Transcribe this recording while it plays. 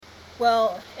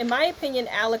Well, in my opinion,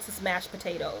 Alex is mashed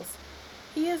potatoes.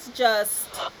 He is just,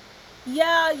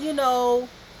 yeah,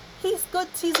 he's good.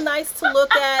 He's nice to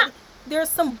look at. There's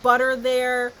some butter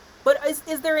there, but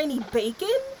is there any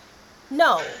bacon?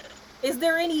 No. Is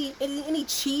there any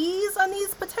cheese on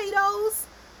these potatoes?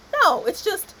 No. It's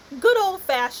just good old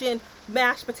fashioned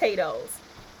mashed potatoes.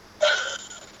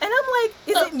 And I'm like,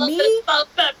 is it me?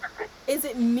 Is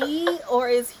it me, or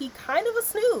is he kind of a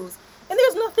snooze? And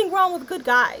there's nothing wrong with good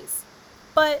guys.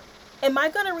 But am I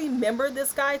going to remember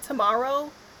this guy tomorrow?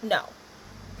 No.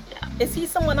 Yeah. Is he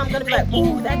someone I'm going to be like,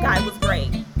 ooh, that guy was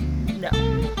great? No.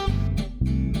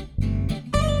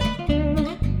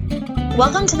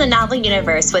 Welcome to the Novel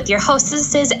Universe with your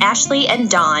hostesses Ashley and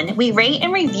Dawn. We rate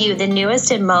and review the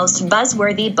newest and most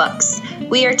buzzworthy books.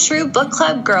 We are true book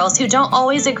club girls who don't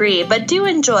always agree, but do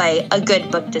enjoy a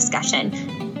good book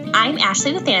discussion. I'm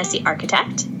Ashley, the fantasy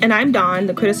architect. And I'm Dawn,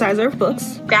 the criticizer of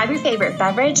books. Grab your favorite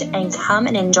beverage and come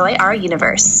and enjoy our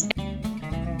universe.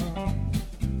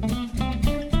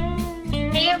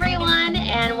 Hey everyone,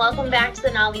 and welcome back to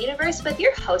the Novel Universe with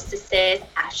your hostesses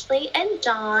Ashley and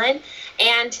Dawn.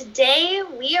 And today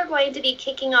we are going to be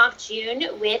kicking off June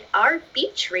with our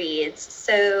beach reads.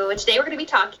 So today we're going to be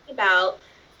talking about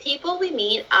People We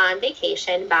Meet on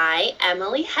Vacation by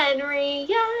Emily Henry.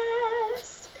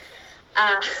 Yes!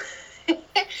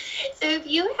 So if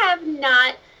you have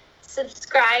not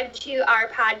subscribed to our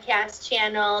podcast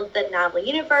channel, The Novel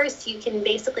Universe, you can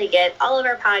basically get all of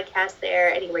our podcasts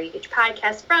there, anywhere you get your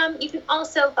podcasts from. You can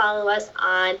also follow us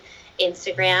on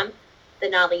Instagram, The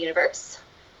Novel Universe.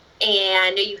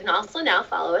 And you can also now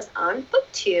follow us on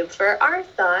BookTube for our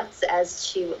thoughts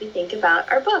as to what we think about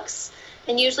our books.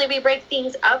 And usually we break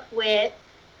things up with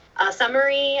a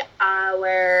summary,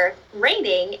 our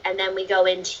rating, and then we go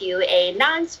into a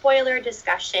non-spoiler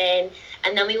discussion,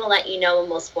 and then we will let you know when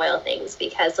we'll spoil things,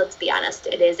 because let's be honest,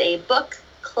 it is a book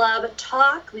club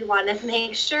talk. We want to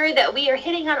make sure that we are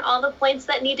hitting on all the points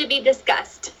that need to be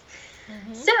discussed.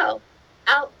 Mm-hmm. So,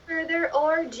 without further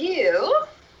ado,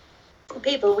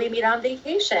 People We Meet on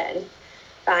Vacation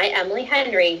by Emily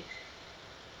Henry.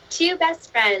 Two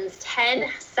best friends, 10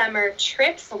 summer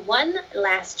trips, one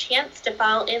last chance to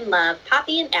fall in love.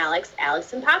 Poppy and Alex,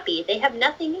 Alex and Poppy. They have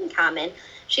nothing in common.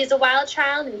 She's a wild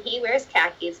child and he wears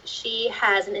khakis. She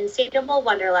has an insatiable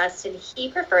wanderlust and he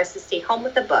prefers to stay home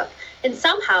with a book. And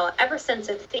somehow, ever since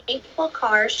a fateful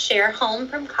car share home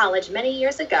from college many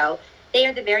years ago, they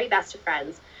are the very best of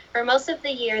friends. For most of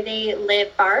the year, they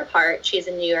live far apart. She's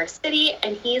in New York City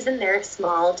and he's in their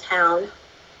small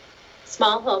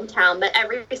hometown, but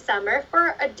every summer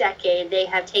for a decade, they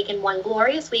have taken one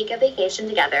glorious week of vacation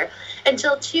together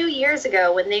until 2 years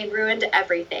ago when they ruined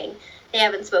everything. They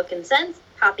haven't spoken since.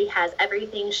 Poppy has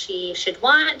everything she should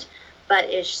want, but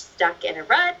is stuck in a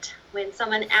rut. When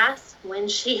someone asks when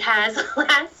she has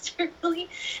last truly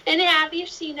and happy,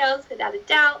 she knows without a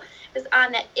doubt was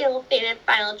on that ill-fated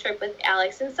final trip with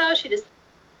Alex, and so she just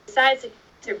decides to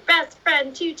her best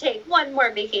friend to take one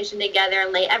more vacation together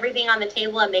and lay everything on the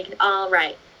table and make it all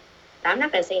right. I'm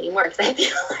not going to say any more because I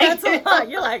feel like... That's a lot.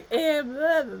 You're like...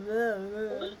 blah, blah,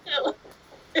 blah.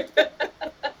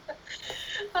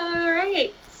 All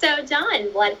right. So,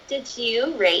 Dawn, what did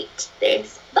you rate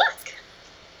this book?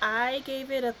 I gave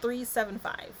it a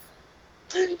 3.75.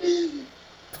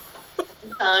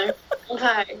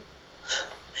 Okay.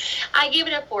 I gave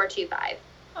it a 4.25.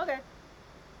 Okay.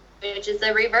 Which is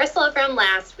a reversal from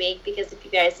last week, because if you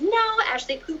guys know,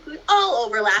 Ashley poo-pooed all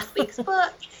over last week's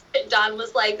book. Dawn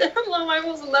was like, well, I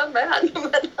wasn't that bad.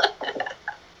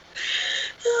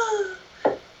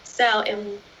 So,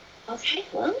 okay,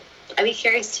 well, I'd be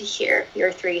curious to hear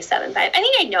your 3.75. I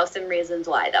think I know some reasons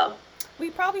why, though. We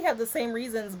probably have the same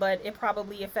reasons, but it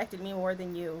probably affected me more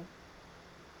than you.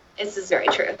 This is very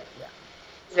true. Yeah.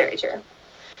 It's very true.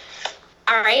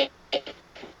 All right.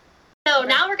 So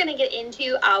now we're going to get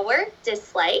into our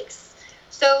dislikes.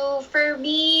 So for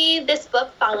me, this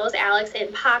book follows Alex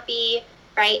and Poppy,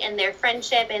 right, and their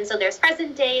friendship. And so there's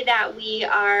present day that we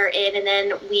are in, and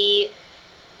then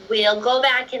we'll go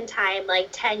back in time like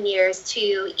 10 years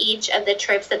to each of the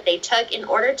trips that they took in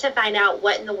order to find out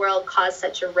what in the world caused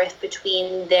such a rift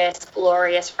between this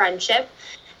glorious friendship.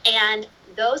 And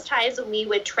those times when we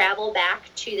would travel back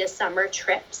to the summer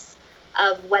trips,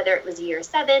 of whether it was year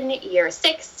 7, year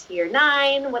 6, year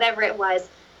 9, whatever it was,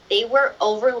 they were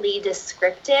overly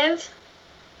descriptive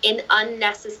in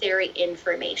unnecessary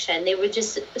information. They were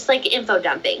just like info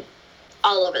dumping.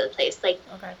 all over the place. Like,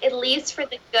 Okay. at least for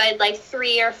the good, like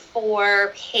 3 or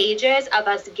 4 pages of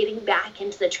us getting back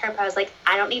into the trip, I was like,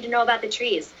 I don't need to know about the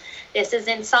trees. This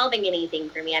isn't solving anything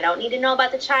for me. I don't need to know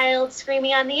about the child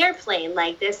screaming on the airplane.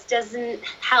 Like, this doesn't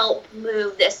help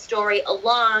move this story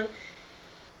along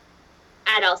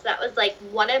at all. So that was like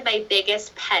one of my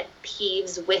biggest pet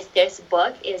peeves with this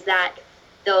book, is that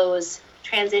those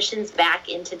transitions back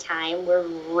into time were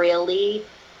really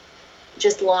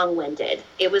just long-winded.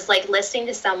 It was like listening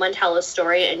to someone tell a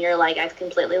story and you're like, I've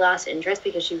completely lost interest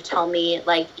because you've told me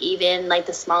like even like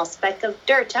the small speck of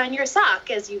dirt on your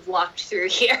sock as you've walked through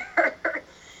here.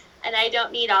 And I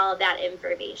don't need all of that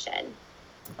information.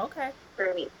 Okay.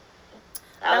 For me.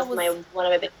 That was one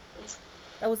of my big ones.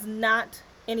 That was not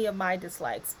any of my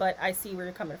dislikes, but I see where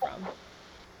you're coming from.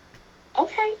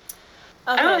 Okay.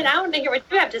 I want to hear what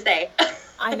you have to say.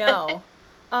 I know.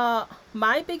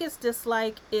 My biggest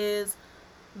dislike is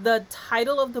the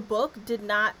title of the book did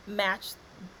not match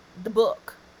the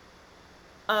book.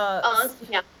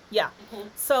 Yeah. Yeah. Mm-hmm.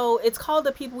 So it's called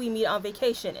The People We Meet on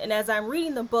Vacation. And as I'm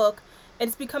reading the book,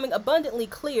 it's becoming abundantly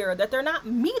clear that they're not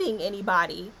meeting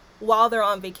anybody while they're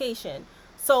on vacation.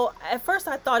 So at first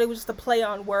I thought it was just a play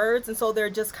on words. And so they're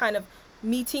just kind of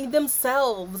meeting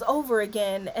themselves over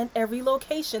again. And every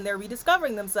location they're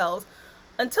rediscovering themselves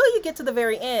until you get to the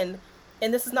very end.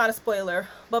 And this is not a spoiler,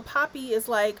 but Poppy is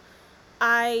like,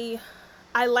 I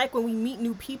like when we meet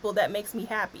new people. That makes me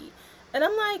happy. And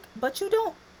I'm like, but you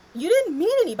didn't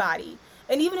meet anybody.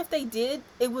 And even if they did,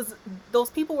 those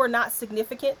people were not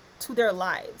significant to their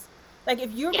lives. Like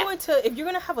if you're going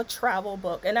to have a travel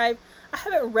book, and I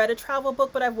haven't read a travel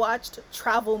book, but I've watched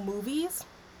travel movies.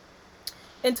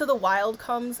 Into the Wild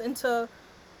comes into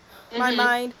my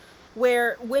mind,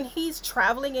 where when he's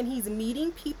traveling and he's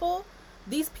meeting people,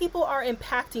 these people are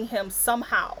impacting him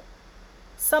somehow.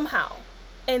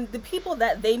 And the people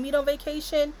that they meet on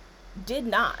vacation did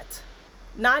not.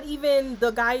 Not even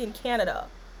the guy in Canada.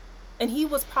 And he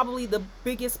was probably the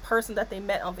biggest person that they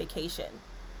met on vacation.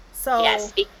 So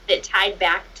yes, it tied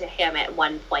back to him at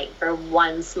one point for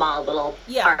one small little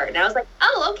part. And I was like,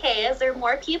 oh, okay, is there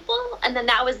more people? And then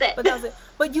that was it.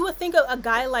 But you would think a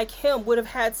guy like him would have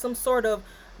had some sort of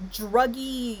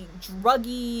druggy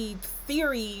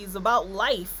theories about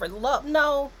life or love.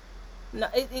 No,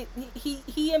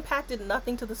 he impacted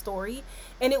nothing to the story,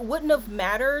 and it wouldn't have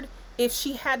mattered if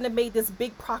she hadn't have made this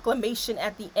big proclamation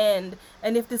at the end,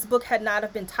 and if this book had not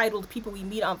have been titled People We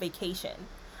Meet on Vacation.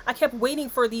 I kept waiting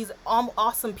for these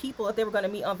awesome people that they were going to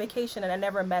meet on vacation, and I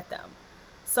never met them.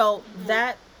 So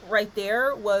that right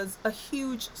there was a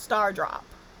huge star drop,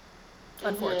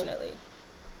 unfortunately.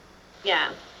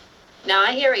 Yeah. No,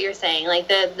 I hear what you're saying. Like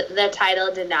the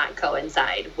title did not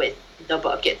coincide with the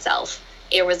book itself.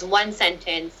 It was one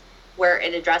sentence where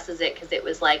it addresses it because it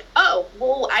was like, oh,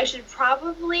 well, I should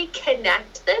probably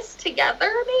connect this together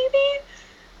maybe.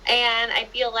 And I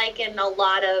feel like in a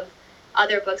lot of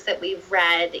other books that we've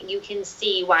read, you can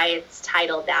see why it's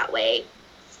titled that way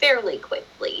fairly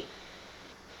quickly.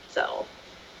 So,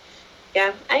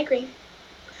 yeah, I agree.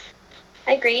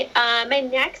 My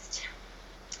next,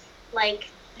 like,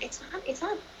 it's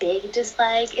not a big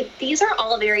dislike. These are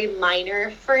all very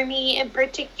minor for me in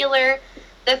particular.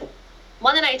 The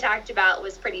one that I talked about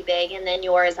was pretty big, and then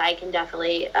yours, I can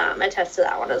definitely attest to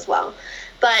that one as well.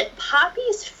 But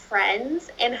Poppy's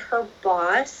friends and her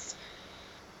boss,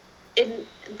 in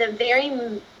the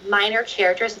very minor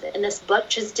characters in this book,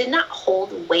 just did not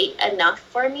hold weight enough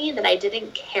for me that I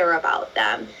didn't care about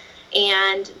them.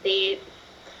 And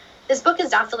this book is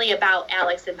definitely about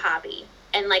Alex and Poppy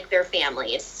and like their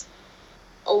families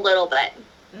a little bit.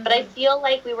 But I feel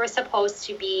like we were supposed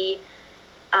to be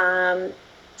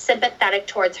sympathetic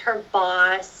towards her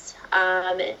boss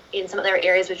in some other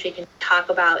areas, which we can talk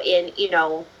about in,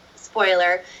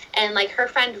 spoiler. And like her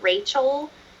friend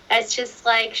Rachel, it's just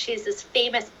like she's this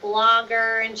famous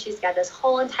blogger and she's got this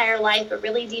whole entire life, but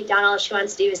really deep down all she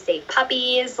wants to do is save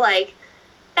puppies. Like,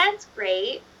 that's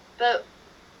great, but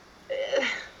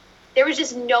there was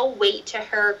just no weight to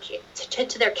her,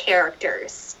 to their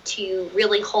characters to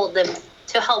really hold them,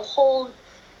 to help hold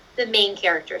the main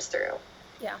characters through.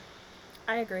 Yeah,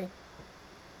 I agree.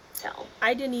 So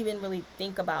I didn't even really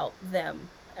think about them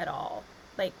at all.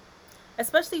 Like,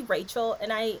 especially Rachel,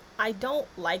 and I don't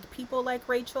like people like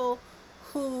Rachel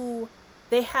who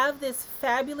they have this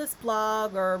fabulous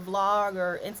blog or vlog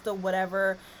or Insta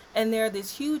whatever, and they're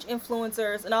these huge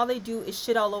influencers, and all they do is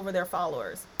shit all over their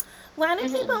followers. Why do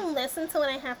people listen to what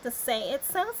I have to say?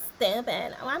 It's so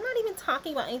stupid. I'm not even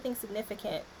talking about anything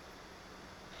significant.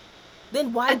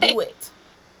 Then why do it?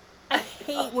 I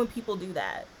hate when people do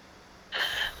that.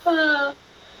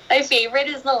 My favorite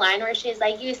is the line where she's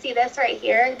like, you see this right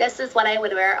here? This is what I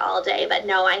would wear all day, but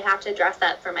no, I have to dress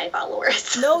up for my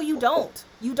followers. No, you don't.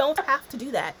 You don't have to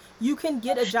do that. You can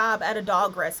get a job at a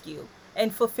dog rescue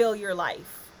and fulfill your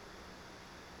life.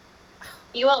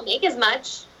 You won't make as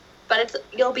much, but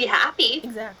you'll be happy.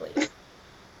 Exactly.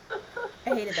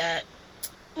 I hated that.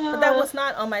 But that was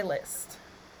not on my list.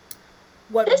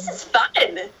 This is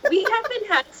fun. We haven't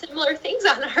had similar things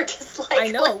on our dislike I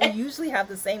know. list. We usually have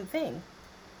the same thing.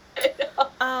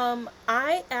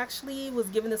 I actually was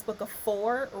giving this book a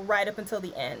 4 right up until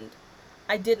the end.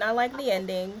 I did not like the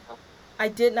ending. I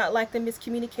did not like the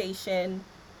miscommunication.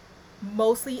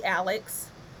 Mostly Alex.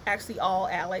 Actually, all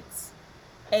Alex.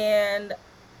 And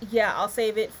yeah, I'll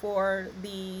save it for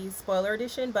the spoiler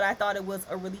edition, but I thought it was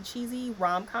a really cheesy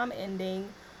rom-com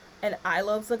ending. And I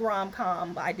love the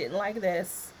rom-com, but I didn't like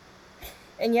this.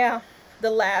 And yeah,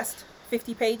 the last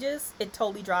 50 pages, it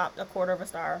totally dropped a 1/4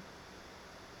 star.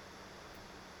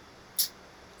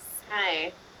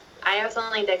 Hi. I have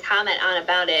something to comment on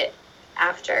about it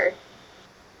after.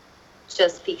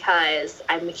 Just because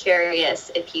I'm curious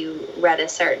if you read a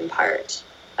certain part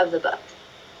of the book.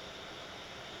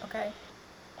 Okay.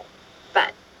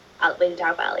 But we can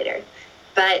talk about it later.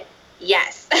 But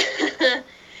yes.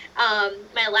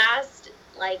 My last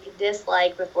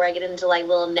dislike before I get into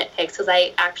little nitpicks, because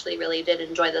I actually really did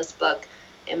enjoy this book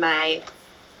and my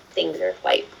things are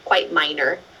quite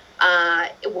minor.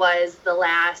 It was the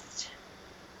last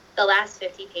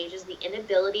 50 pages. The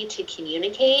inability to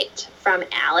communicate from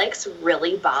Alex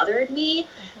really bothered me,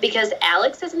 because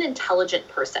Alex is an intelligent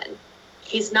person.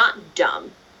 He's not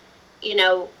dumb.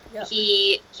 Yep.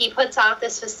 He puts off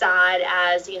this facade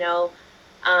as,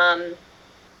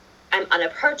 I'm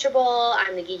unapproachable.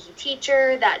 I'm the geeky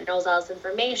teacher that knows all this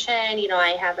information.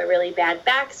 I have a really bad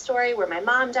backstory where my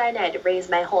mom died and I had to raise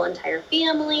my whole entire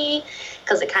family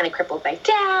because it kind of crippled my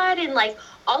dad and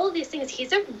all of these things.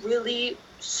 He's a really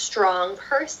strong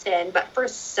person, but for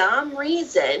some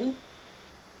reason,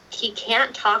 he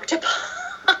can't talk to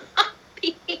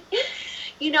Poppy,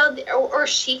 or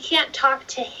she can't talk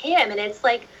to him. And it's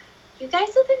like, you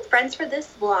guys have been friends for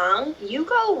this long. You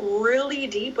go really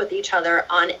deep with each other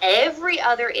on every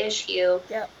other issue.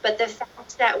 Yep. But the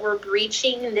fact that we're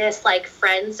breaching this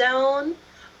friend zone,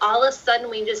 all of a sudden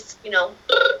we just,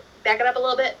 back it up a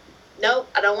little bit. Nope,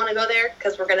 I don't want to go there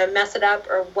because we're going to mess it up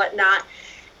or whatnot.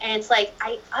 And it's I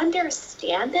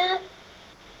understand that.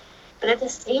 But at the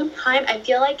same time, I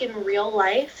feel like in real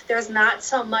life, there's not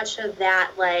so much of that,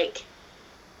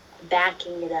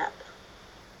 backing it up.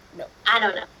 No. I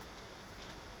don't know.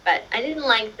 But I didn't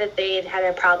like that they'd had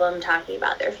a problem talking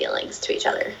about their feelings to each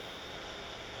other.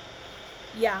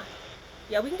 Yeah.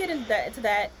 Yeah, we can get into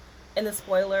that in the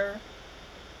spoiler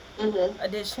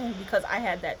edition, because I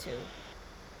had that too.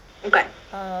 Okay.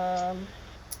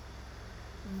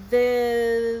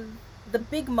 The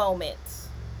big moment.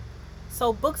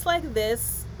 So books like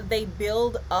this, they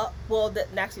build up. Well,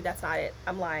 actually, that's not it.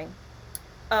 I'm lying.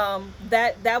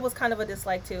 That was kind of a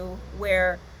dislike too,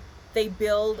 where they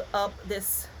build up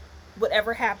this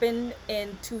whatever happened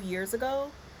 2 years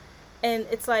ago, and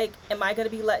it's am I gonna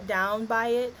be let down by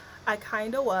it? I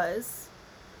kind of was.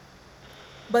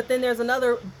 But then there's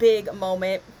another big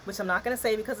moment, which I'm not gonna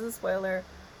say because of the spoiler.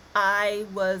 I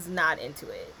was not into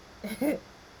it.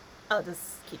 I'll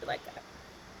just keep it like that.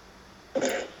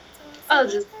 I'll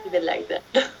just keep it like that.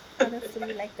 I'll just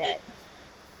leave it like that.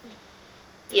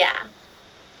 Yeah.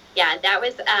 Yeah, that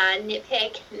was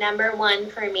nitpick number 1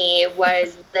 for me,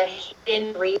 was the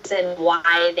hidden reason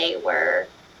why they were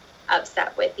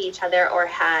upset with each other or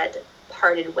had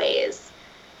parted ways.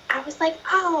 I was like,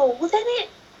 oh, well then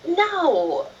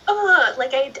no.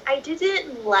 I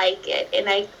didn't like it. And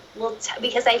I will,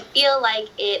 because I feel like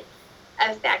it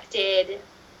affected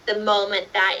the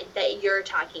moment that you're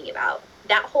talking about.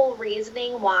 That whole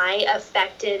reasoning why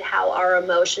affected how our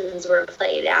emotions were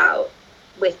played out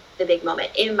with the big moment,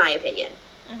 in my opinion.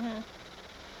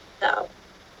 So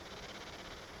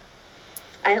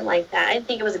I didn't like that. I didn't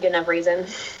think it was a good enough reason.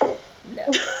 No.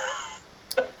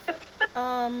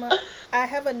 I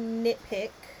have a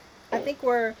nitpick. I think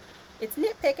it's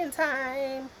nitpicking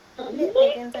time.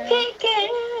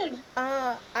 Nitpicking.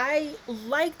 I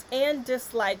liked and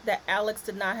disliked that Alex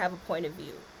did not have a point of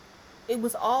view. It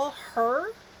was all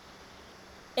her,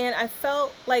 and I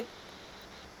felt like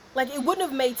it wouldn't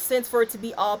have made sense for it to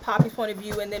be all Poppy's point of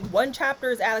view and then one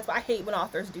chapter is Alex. But I hate when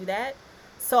authors do that,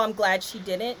 so I'm glad she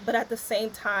didn't. But at the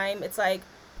same time, it's I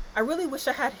really wish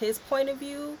I had his point of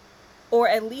view, or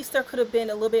at least there could have been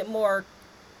a little bit more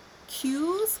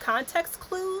context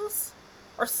clues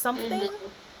or something.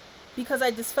 Because I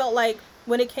just felt like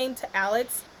when it came to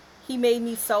Alex, he made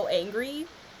me so angry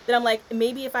that I'm like,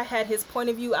 maybe if I had his point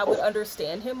of view, I would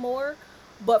understand him more.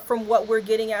 But from what we're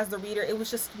getting as the reader, it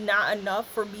was just not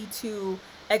enough for me to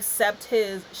accept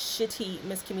his shitty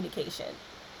miscommunication.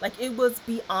 Like, it was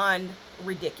beyond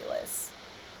ridiculous.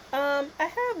 I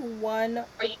have one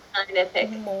Or you want to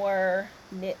nitpick? more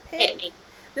nitpick. Hit me.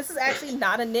 This is actually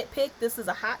not a nitpick. This is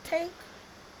a hot take.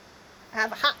 I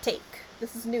have a hot take.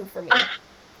 This is new for me.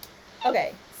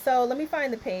 Okay, so let me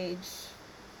find the page.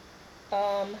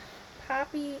 Um,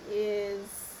 Poppy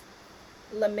is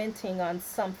lamenting on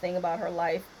something about her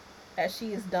life as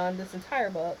she has done this entire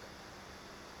book.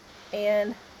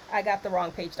 And I got the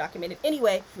wrong page documented.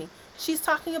 Anyway, she's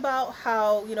talking about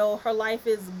how, her life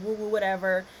is woo woo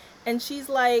whatever. And she's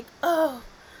like, oh,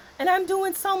 and I'm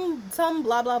doing some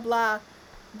blah blah blah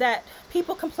that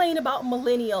people complain about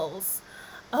millennials.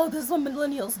 Oh, this is what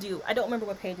millennials do. I don't remember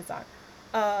what page it's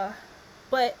on.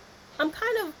 But I'm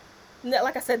kind of,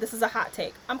 like I said, this is a hot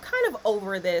take. I'm kind of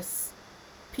over this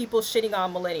people shitting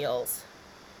on millennials.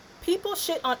 People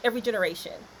shit on every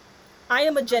generation. I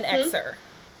am a Gen Xer.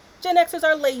 Gen Xers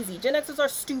are lazy. Gen Xers are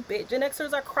stupid. Gen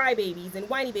Xers are crybabies and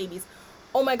whiny babies.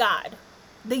 Oh my God.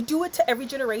 They do it to every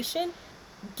generation.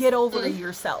 Get over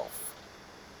yourself.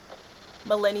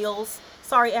 Millennials.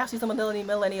 Sorry, Ashley's a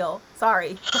millennial.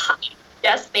 Sorry.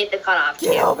 Just made the cutoff.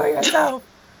 Get over yourself.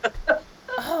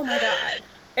 Oh my God.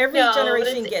 Every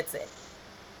generation gets it.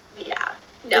 Yeah.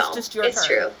 No, it's just your turn.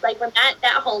 True. Like when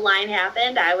that whole line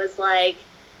happened, I was like,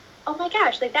 oh my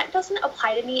gosh, like that doesn't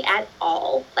apply to me at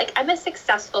all. Like I'm a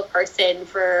successful person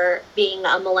for being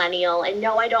a millennial, and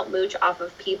no, I don't mooch off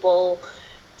of people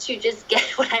to just get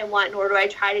what I want, nor do I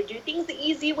try to do things the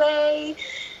easy way.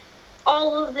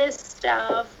 All of this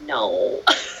stuff, no.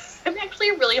 I'm actually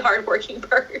a really hardworking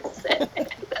person.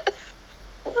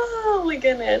 Oh my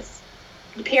goodness.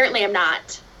 Apparently I'm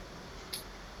not.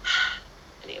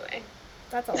 Anyway.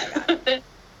 That's all I got.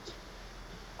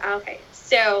 Okay,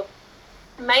 so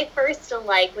my first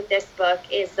like with this book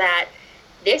is that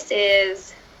this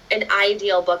is an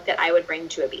ideal book that I would bring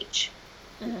to a beach.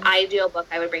 Ideal book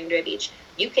I would bring to a beach.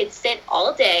 You could sit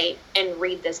all day and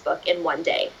read this book in one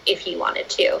day if you wanted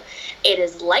to. It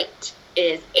is light. It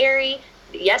is airy.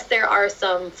 Yes, there are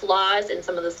some flaws in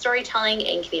some of the storytelling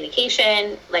and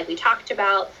communication, like we talked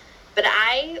about, but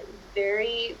I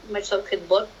very much so could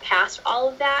look past all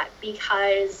of that,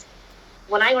 because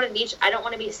when I go to the beach, I don't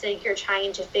want to be sitting here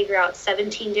trying to figure out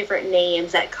 17 different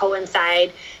names that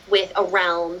coincide with a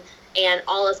realm and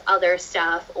all this other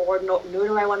stuff, or nor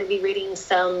do I want to be reading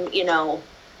some,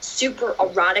 super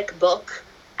erotic book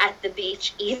at the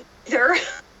beach either.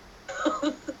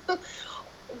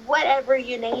 Whatever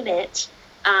you name it,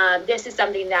 this is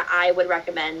something that I would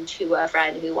recommend to a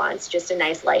friend who wants just a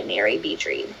nice light and airy beach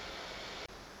read.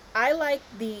 I like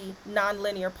the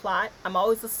non-linear plot. I'm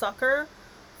always a sucker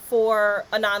for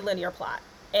a non-linear plot,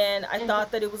 and I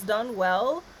thought that it was done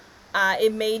well.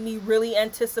 It made me really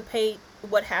anticipate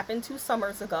what happened 2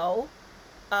 summers ago.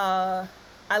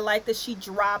 I like that she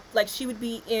dropped, like she would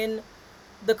be in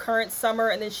the current summer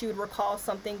and then she would recall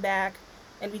something back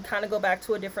and we kind of go back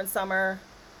to a different summer.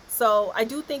 So I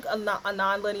do think a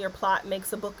non-linear plot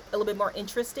makes a book a little bit more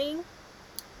interesting,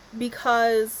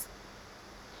 because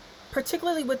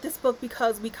particularly with this book,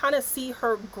 because we kind of see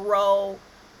her grow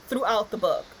throughout the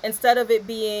book, instead of it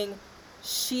being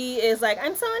she is like,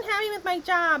 I'm so unhappy with my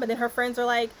job, and then her friends are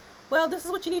like, well, this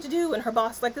is what you need to do, and her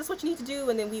boss is like, this is what you need to do,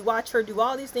 and then we watch her do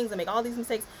all these things and make all these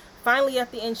mistakes. Finally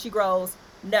at the end she grows.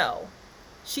 No,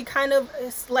 she kind of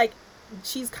is like,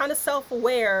 she's kind of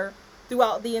self-aware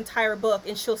throughout the entire book,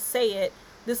 and she'll say it,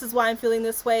 this is why I'm feeling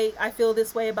this way, I feel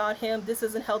this way about him, this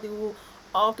isn't healthy,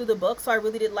 all through the book. So I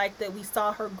really did like that we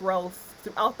saw her growth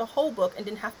throughout the whole book and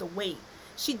didn't have to wait.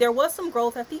 There was some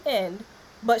growth at the end,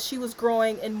 but she was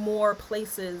growing in more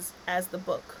places as the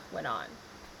book went on.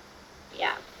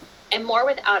 Yeah. And more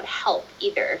without help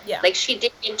either. Yeah. Like she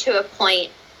did get to a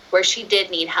point where she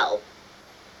did need help,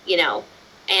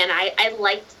 and I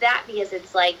liked that, because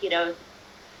it's like,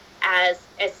 as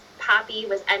Poppy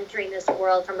was entering this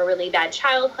world from a really bad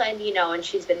childhood, and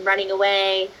she's been running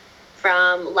away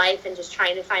from life and just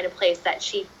trying to find a place that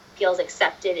she feels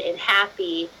accepted and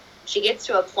happy, she gets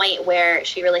to a point where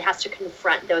she really has to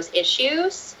confront those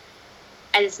issues,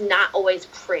 and it's not always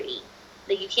pretty.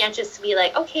 Like, you can't just be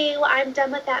like, okay, well, I'm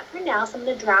done with that for now, so I'm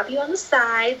going to drop you on the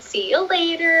side, see you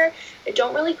later, I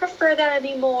don't really prefer that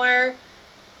anymore.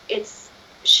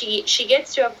 She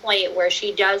gets to a point where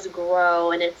she does grow,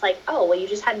 and it's like, oh, well, you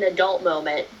just had an adult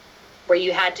moment where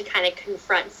you had to kind of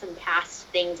confront some past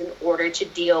things in order to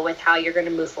deal with how you're going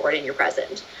to move forward in your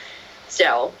present.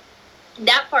 So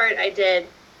that part I did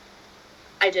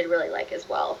really like as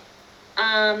well.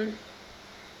 I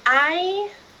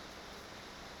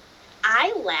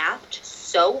I laughed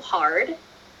so hard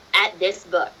at this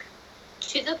book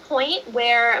to the point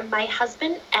where my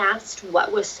husband asked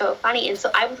what was so funny. And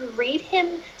so I would read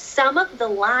him some of the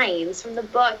lines from the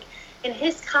book, and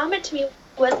his comment to me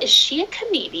was, is she a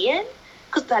comedian?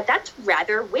 Because that's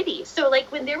rather witty. So,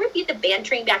 like, when there would be the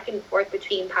bantering back and forth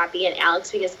between Poppy and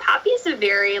Alex, because Poppy is a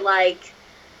very, like,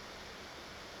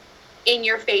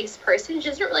 in-your-face person. She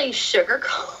doesn't really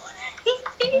sugarcoat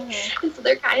anything. Mm-hmm. And so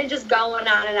they're kind of just going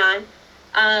on and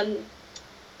on.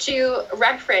 To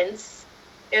reference,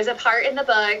 there's a part in the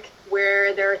book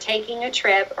where they're taking a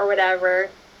trip or whatever.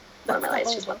 One of my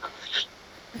lights just went off.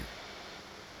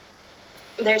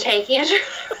 They're taking a trip.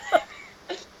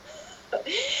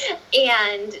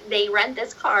 And they rent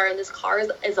this car, and this car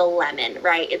is a lemon,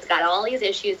 right? It's got all these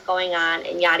issues going on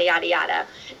and yada, yada, yada.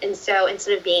 And so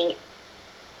instead of being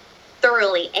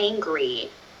thoroughly angry,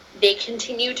 they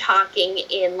continue talking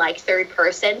in like third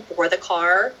person for the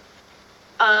car.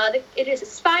 It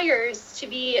aspires to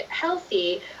be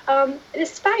healthy. It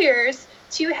aspires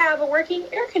to have a working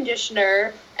air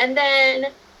conditioner. And then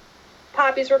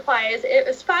Poppy's reply is, it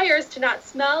aspires to not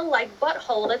smell like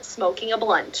butthole that's smoking a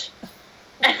blunt.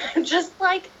 And I'm just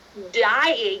like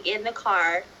dying in the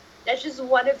car. That's just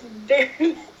one of the very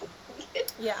many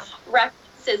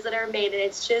references that are made, and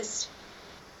it's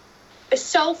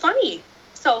so funny.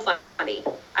 So funny.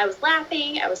 I was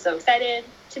laughing. I was so excited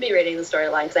to be reading the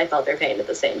storyline because I felt their pain at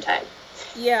the same time.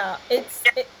 Yeah, it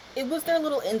was their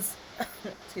little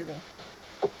excuse me.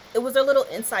 It was their little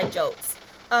inside jokes.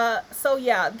 So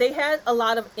yeah, they had a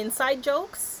lot of inside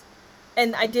jokes,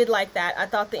 and I did like that. I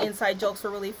thought the inside jokes were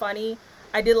really funny.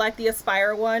 I did like the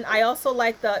Aspire one. I also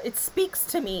like the It Speaks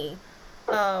to Me.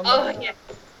 Yeah.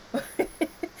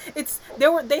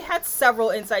 They had several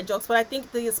inside jokes, but I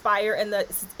think the Aspire and the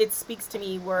It Speaks to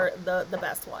Me were the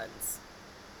best ones.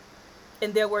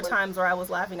 And there were times where I was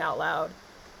laughing out loud.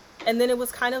 And then it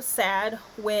was kind of sad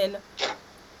when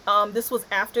this was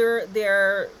after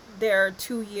their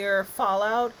 2-year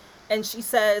fallout, and she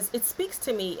says, "It speaks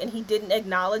to me," and he didn't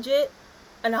acknowledge it.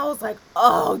 And I was like,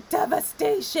 oh,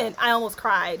 devastation. I almost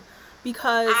cried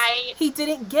because he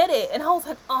didn't get it. And I was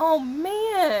like, oh,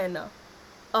 man.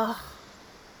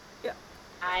 Yeah.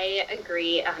 I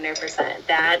agree 100%.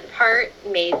 That part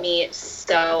made me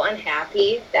so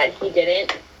unhappy that he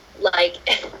didn't, like,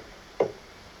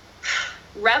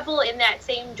 revel in that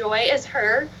same joy as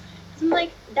her. I'm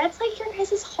like, that's like your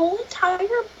guys' whole entire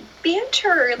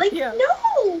banter. Like,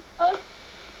 no.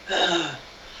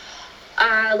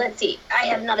 Let's see. I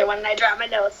had another one and I dropped my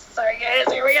notes. Sorry,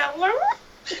 guys. Here we go.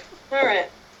 All right.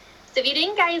 So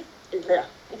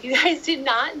if you guys did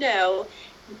not know,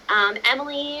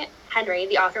 Emily Henry,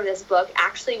 the author of this book,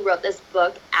 actually wrote this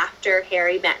book after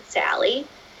Harry Met Sally. It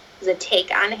was a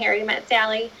take on Harry Met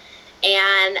Sally.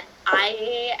 And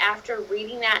after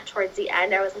reading that towards the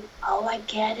end, I was like, oh, I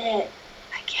get it.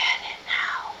 I get it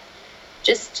now.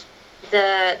 Just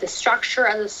the structure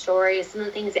of the story, some of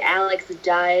the things that Alex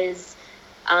does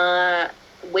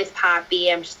with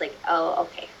Poppy, I'm just like, oh,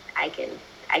 okay, I can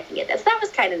get this. That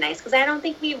was kind of nice because I don't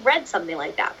think we read something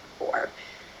like that before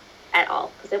at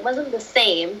all, because it wasn't the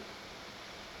same,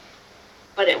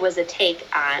 but it was a take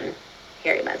on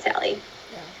Harry Met Sally.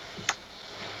 Yeah.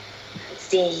 Let's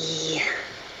see.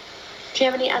 Do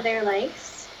you have any other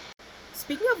likes?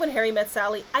 Speaking of When Harry Met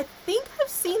Sally, I think I've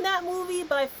seen that movie,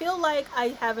 but I feel like I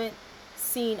haven't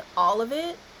seen all of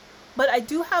it. But I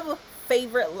do have a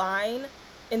favorite line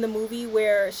in the movie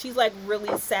where she's like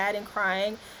really sad and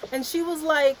crying, and she was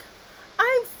like,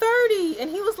 I'm 30, and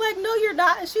he was like, no, you're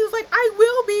not, and she was like, I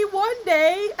will be one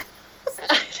day.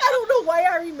 I don't know why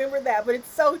I remember that, but it's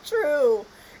so true.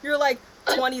 You're like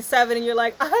 27 and you're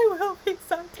like, I will be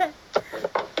someday.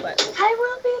 But I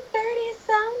will be 30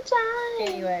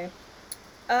 sometime. Anyway,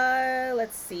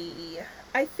 let's see.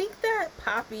 I think that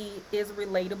Poppy is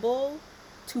relatable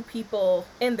to people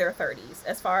in their 30s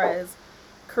as far as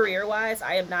career-wise.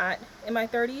 I am not in my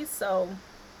 30s, so,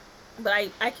 but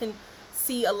I can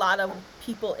see a lot of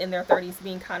people in their 30s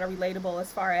being kind of relatable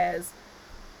as far as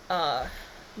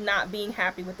not being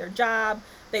happy with their job.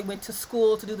 They went to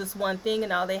school to do this one thing and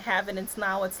now they haven't, and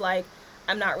now it's like,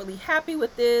 I'm not really happy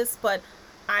with this, but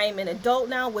I'm an adult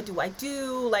now. What do I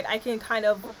do? Like, I can kind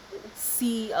of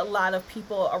see a lot of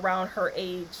people around her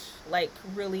age like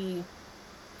really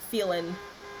feeling,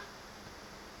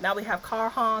 now we have car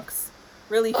honks,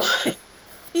 really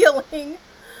feeling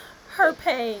her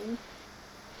pain.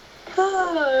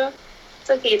 It's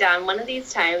okay, Dawn. One of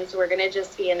these times we're gonna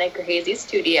just be in a crazy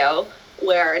studio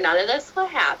where none of this will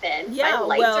happen. Yeah,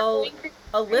 well,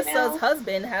 Alyssa's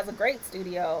husband has a great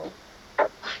studio.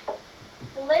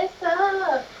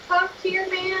 Alyssa, talk to your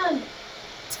man.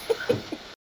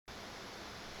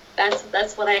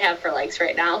 That's what I have for likes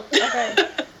right now. Okay.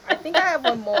 I think I have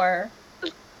one more.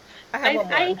 I have one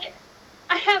more.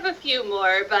 I have a few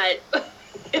more, but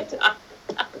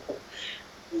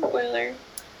spoiler.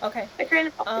 Okay. I kind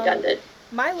of redundant.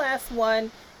 My last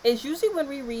one is usually when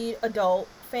we read adult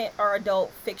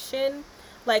fiction,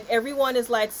 like everyone is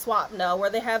like Swapna, where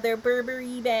they have their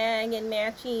Burberry bag and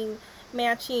matching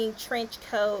trench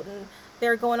coat, and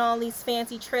they're going on these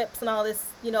fancy trips and all this,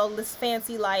 this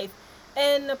fancy life.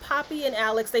 And Poppy and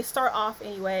Alex, they start off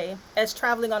anyway as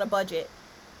traveling on a budget,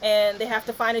 and they have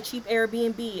to find a cheap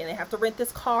Airbnb, and they have to rent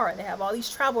this car, and they have all these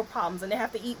travel problems, and they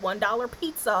have to eat $1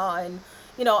 pizza, and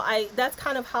I that's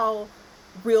kind of how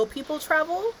real people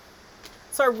travel.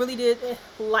 So I really did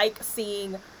like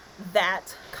seeing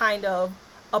that kind of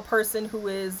a person who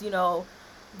is,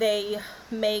 they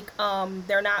make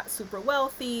they're not super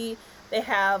wealthy. They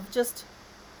have just,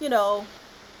 you know,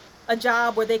 a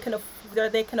job where they can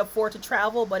afford to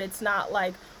travel, but it's not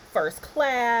like first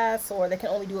class, or they can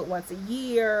only do it once a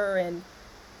year and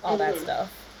all that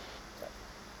stuff.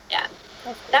 Yeah.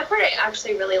 That part I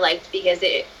actually really liked because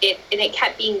it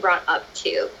kept being brought up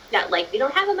too. That like we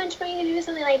don't have a bunch of money to do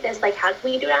something like this. Like how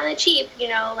can we do it on the cheap?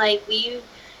 Like we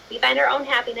find our own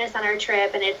happiness on our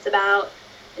trip, and it's about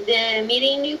the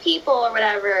meeting new people or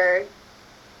whatever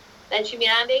that you meet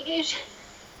on vacation.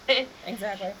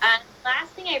 Exactly.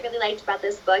 Last thing I really liked about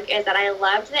this book is that I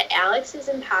loved that Alex's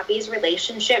and Poppy's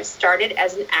relationship started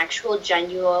as an actual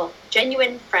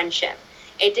genuine friendship.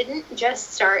 It didn't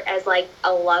just start as like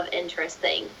a love interest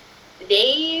thing.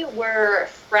 They were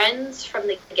friends from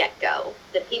the get-go.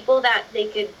 The people that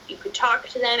you could talk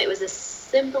to them. It was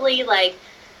simply like,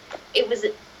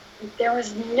 there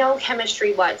was no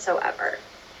chemistry whatsoever.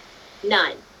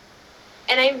 None.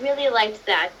 And I really liked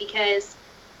that because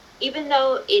even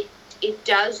though it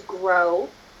does grow,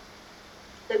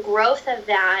 the growth of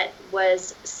that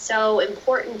was so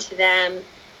important to them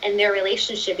and their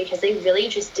relationship because they really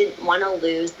just didn't want to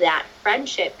lose that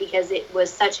friendship because it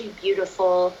was such a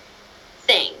beautiful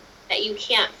thing that you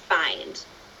can't find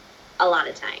a lot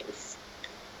of times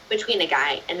between a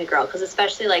guy and a girl, because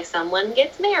especially like someone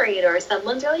gets married or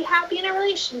someone's really happy in a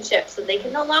relationship so they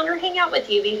can no longer hang out with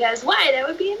you because why? That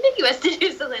would be ambiguous to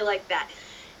do something like that.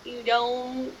 You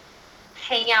don't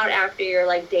hang out after you're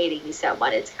like dating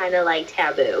someone. It's kind of like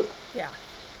taboo. Yeah.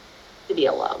 To be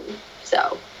alone.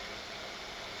 So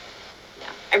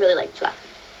I really liked that.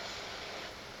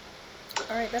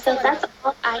 All right, that's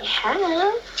all I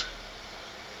have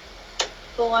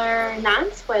for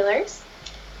non-spoilers.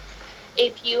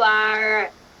 If you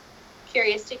are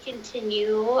curious to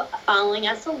continue following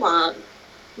us along,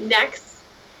 next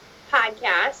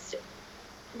podcast,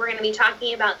 we're going to be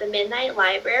talking about The Midnight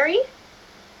Library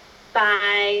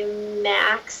by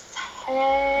Matt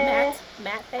Haig.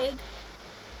 Matt Haig?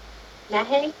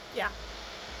 Yeah.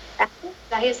 Is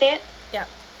that how you say it? Yeah.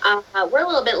 We're a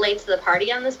little bit late to the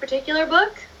party on this particular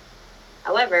book.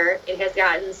 However, it has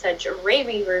gotten such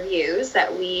raving reviews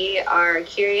that we are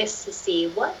curious to see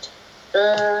what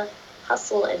the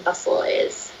hustle and bustle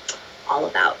is all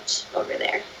about over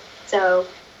there. So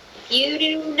if you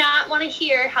do not want to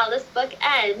hear how this book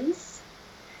ends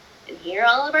and hear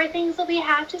all of our things that we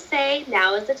have to say,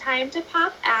 now is the time to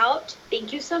pop out.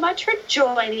 Thank you so much for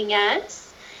joining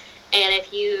us. And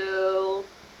if you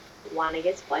want to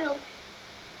get spoiled,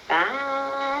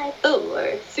 5,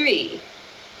 4, 3,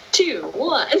 2,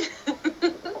 1.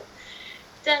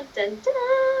 Dun, dun, dun.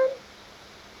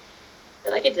 I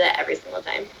feel like I do that every single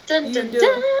time. Dun, dun,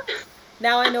 dun.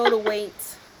 Now I know to wait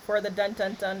for the dun,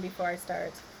 dun, dun before I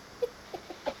start.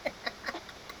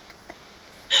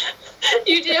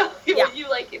 You do? Yeah. You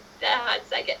like it a hot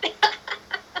second.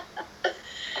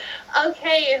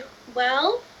 Okay,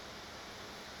 well,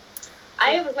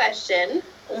 I have a question.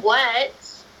 What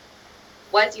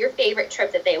was your favorite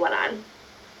trip that they went on?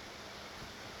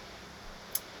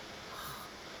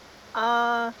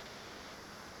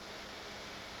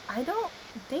 I don't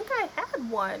think I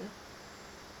had one.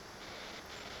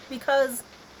 Because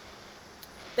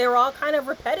they were all kind of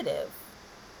repetitive.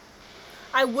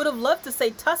 I would have loved to say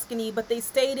Tuscany, but they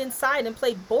stayed inside and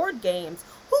played board games.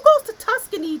 Who goes to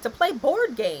Tuscany to play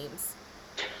board games?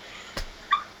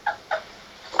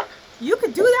 You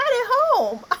could do that at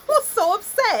home. I was so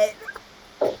upset.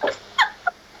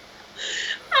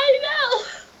 I know.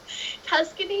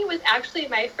 Tuscany was actually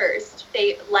my first.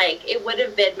 It would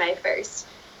have been my first.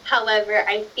 However,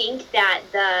 I think that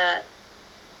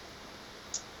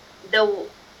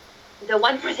the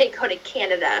one where they go to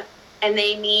Canada and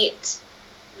they meet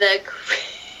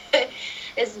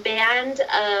this band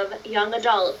of young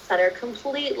adults that are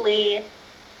completely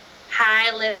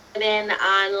high living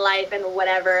on life and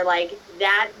whatever. Like,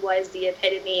 that was the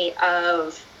epitome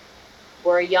of,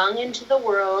 we're young into the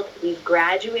world, we've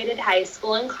graduated high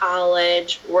school and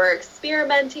college, we're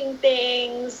experimenting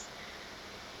things.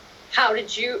 How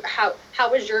was your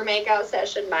makeout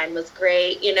session? Mine was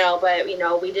great, but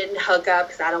we didn't hook up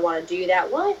because I don't want to do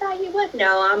that. Well, I thought you would.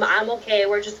 No, I'm okay.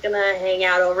 We're just gonna hang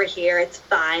out over here. It's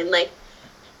fine. Like,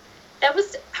 I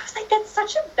was like, that's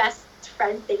such a best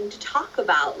friend thing to talk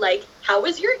about. Like, how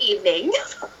was your evening?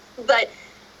 But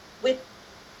with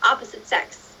opposite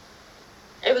sex,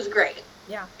 it was great.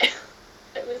 Yeah.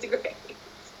 It was great. Agreed.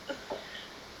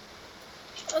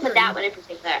 But that one in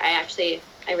particular,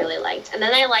 I really liked. And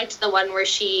then I liked the one where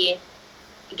she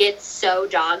gets so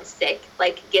dog sick,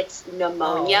 like gets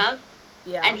pneumonia. Oh,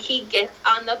 yeah. And he gets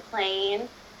on the plane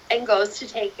and goes to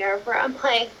take care of her. I'm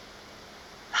like,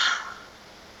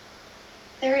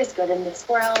 there is good in this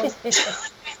world.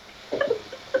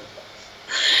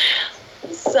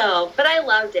 So, but I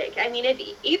loved it. I mean,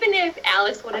 even if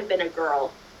Alex would have been a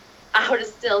girl, I would have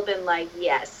still been like,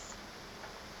 yes,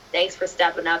 thanks for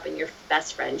stepping up in your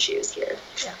best friend shoes here.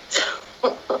 Yeah.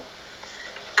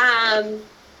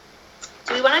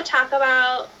 Do we want to talk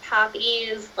about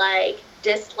Poppy's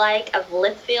dislike of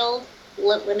Linfield?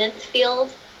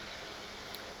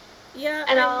 Yeah.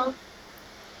 And all.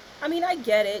 I mean, I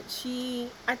get it.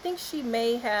 I think she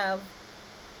may have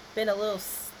been a little,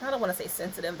 I don't want to say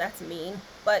sensitive, that's mean,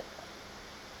 but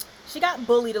she got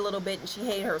bullied a little bit and she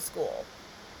hated her school.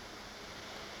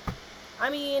 I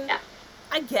mean, yeah.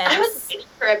 I guess. I was waiting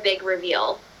for a big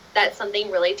reveal that something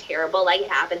really terrible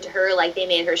happened to her, like they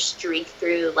made her streak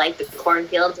through the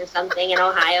cornfields or something in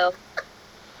Ohio.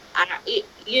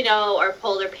 Or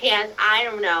pulled her pants. I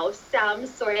don't know, some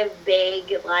sort of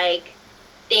big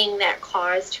thing that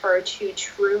caused her to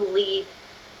truly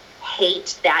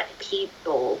hate that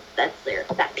people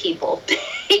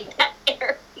hate that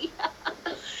area.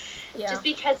 Yeah. Just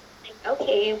because,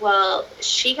 okay, well,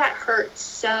 she got hurt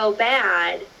so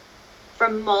bad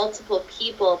from multiple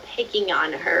people picking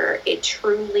on her. It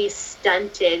truly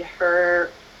stunted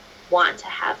her want to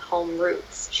have home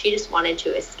roots. She just wanted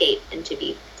to escape and to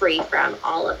be free from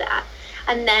all of that.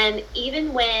 And then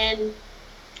even when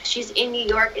she's in New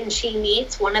York and she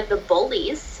meets one of the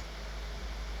bullies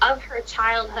of her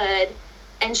childhood,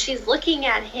 and she's looking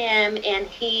at him, and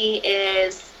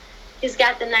he's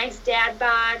got the nice dad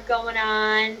bod going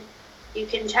on. You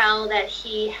can tell that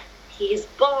he's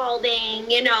balding,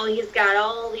 he's got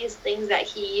all these things that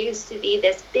he used to be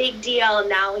this big deal, and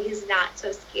now he's not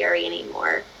so scary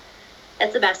anymore.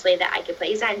 That's the best way that I could put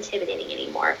it. He's not intimidating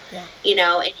anymore. Yeah.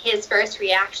 And his first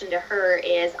reaction to her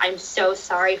is, I'm so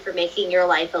sorry for making your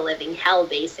life a living hell,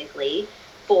 basically,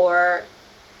 for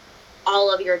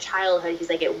all of your childhood. He's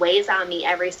like, it weighs on me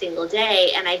every single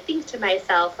day. And I think to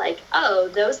myself, oh,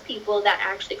 those people that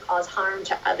actually cause harm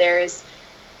to others,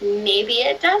 maybe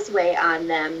it does weigh on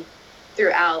them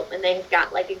throughout, and they've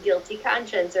got a guilty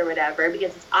conscience or whatever,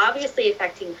 because it's obviously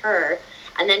affecting her.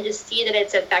 And then to see that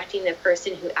it's affecting the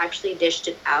person who actually dished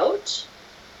it out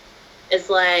is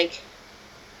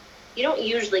you don't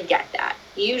usually get that.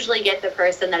 You usually get the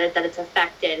person that it's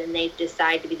affected, and they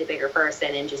decide to be the bigger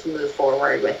person and just move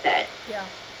forward with it. Yeah.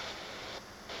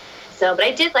 So, but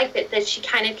I did like that she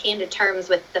kind of came to terms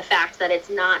with the fact that it's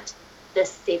not the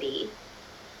city.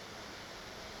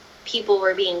 People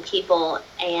were being people,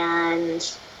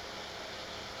 and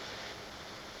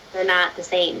they're not the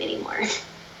same anymore.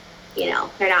 They're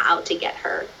not out to get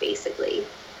her, basically.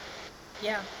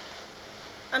 Yeah.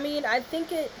 I mean, I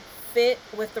think it fit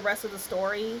with the rest of the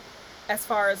story as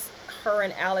far as her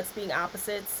and Alex being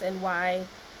opposites, and why,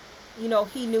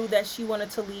 he knew that she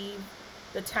wanted to leave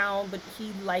the town, but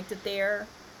he liked it there,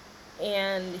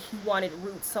 and he wanted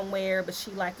roots somewhere, but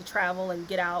she liked to travel and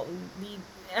get out and leave.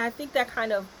 And I think that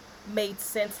kind of made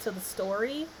sense to the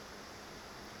story.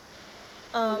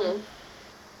 Mm-hmm.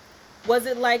 Was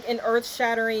it an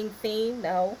earth-shattering theme?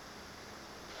 No.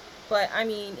 But, I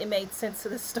mean, it made sense to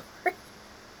the story.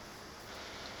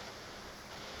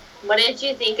 What did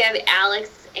you think of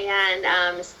Alex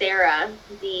and Sarah,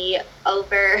 the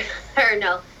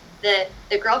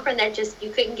girlfriend that just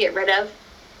you couldn't get rid of?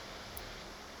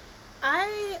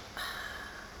 I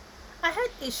had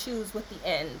issues with the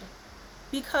end,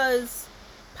 because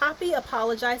Poppy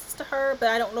apologizes to her, but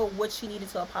I don't know what she needed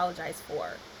to apologize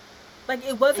for.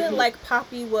 It wasn't like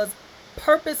Poppy was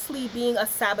purposely being a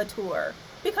saboteur,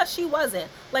 because she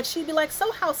wasn't. She'd be like,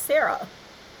 so how's Sarah?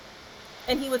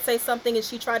 And he would say something, and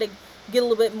she'd try to get a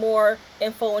little bit more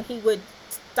info, and he would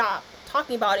stop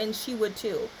talking about it, and she would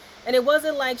too. And it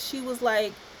wasn't like she was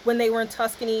when they were in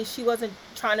Tuscany, she wasn't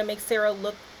trying to make Sarah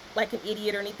look like an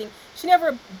idiot or anything. She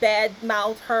never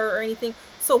bad-mouthed her or anything.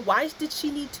 So why did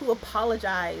she need to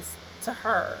apologize to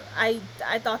her? I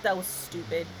thought that was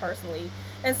stupid, personally.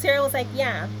 And Sarah was like,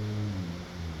 "Yeah,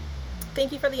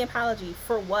 thank you for the apology.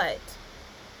 For what?"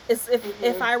 It's, if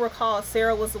Mm-hmm. I recall,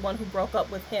 Sarah was the one who broke up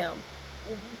with him,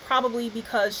 probably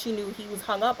because she knew he was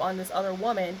hung up on this other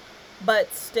woman.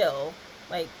 But still,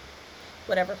 like,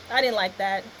 whatever. I didn't like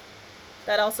that.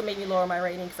 That also made me lower my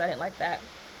rating because I didn't like that.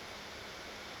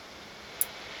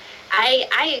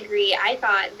 I agree. I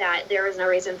thought that there was no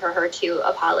reason for her to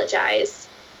apologize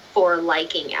for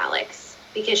liking Alex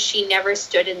because she never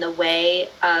stood in the way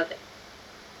of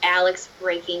Alex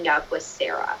breaking up with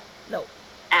Sarah. No.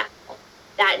 At all.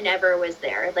 That never was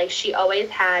there. Like, she always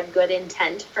had good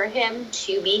intent for him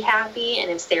to be happy,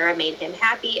 and if Sarah made him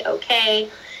happy, okay.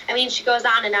 I mean, she goes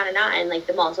on and on and on, like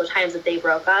the multiple times that they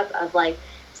broke up of like,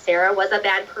 Sarah was a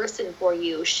bad person for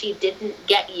you. She didn't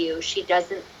get you. She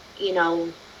doesn't, you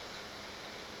know,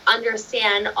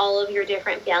 understand all of your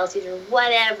different fallacies or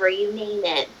whatever, you name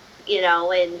it, you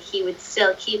know, and he would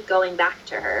still keep going back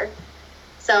to her.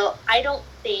 So I don't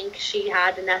think she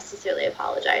had to necessarily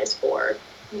apologize for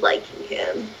liking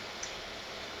him.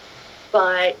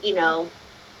 But, you know,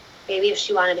 maybe if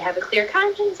she wanted to have a clear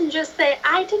conscience and just say,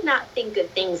 I did not think good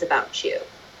things about you.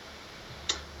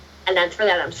 And then for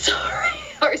that, I'm sorry,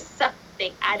 or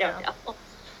something. I don't know. But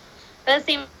at the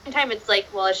same time, it's like,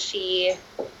 well, is she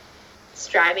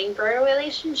striving for a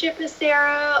relationship with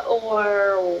Sarah,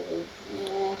 or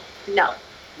no?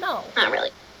 No. Not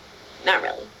really. Not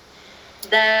really.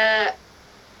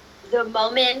 The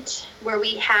moment where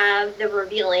we have the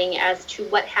revealing as to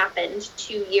what happened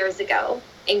 2 years ago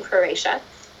in Croatia,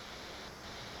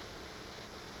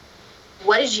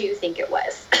 what did you think it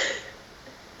was?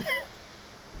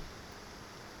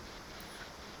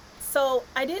 So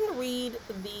I didn't read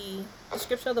the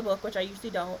description of the book, which I usually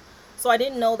don't. So I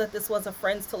didn't know that this was a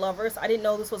friends to lovers. I didn't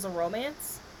know this was a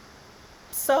romance.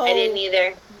 So I didn't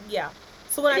either. yeah.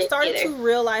 So when I started to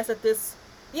realize that this,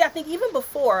 yeah, I think even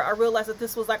before I realized that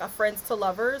this was like a friends to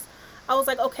lovers, I was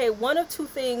like, okay, one of two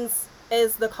things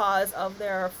is the cause of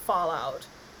their fallout.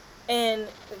 And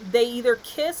they either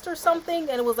kissed or something,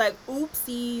 and it was like,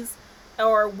 oopsies,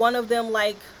 or one of them,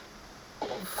 like,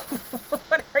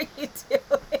 what are you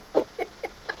doing?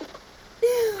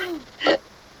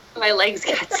 My legs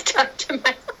got stuck to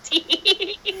my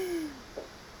seat.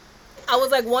 I was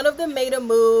like, one of them made a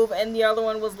move, and the other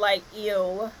one was like,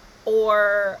 ew.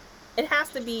 Or it has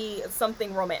to be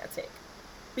something romantic,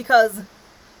 because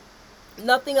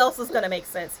nothing else is going to make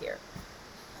sense here.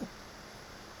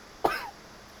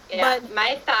 Yeah, But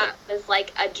my thought was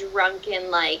like a drunken,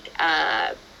 like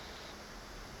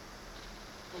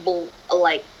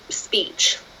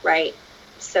speech, right?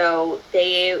 So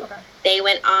they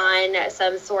went on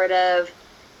some sort of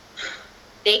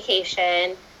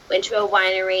vacation, went to a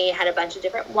winery, had a bunch of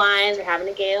different wines, were having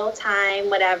a gay old time,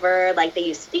 whatever. Like, they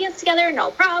used to dance together,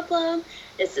 no problem.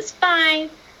 This is fine.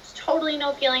 There's totally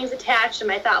no feelings attached. And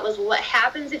my thought was, what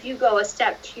happens if you go a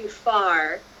step too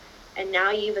far and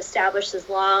now you've established this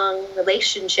long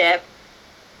relationship?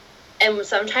 And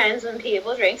sometimes when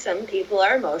people drink, some people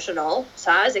are emotional.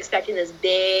 So I was expecting this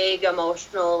big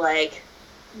emotional, like,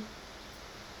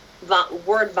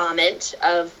 word vomit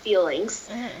of feelings.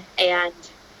 And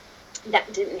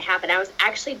that didn't happen. I was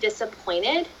actually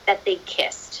disappointed that they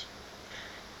kissed.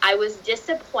 I was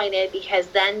disappointed because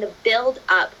then the build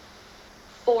up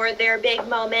for their big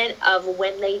moment of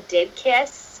when they did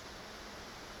kiss,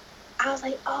 I was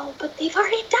like, oh, but they've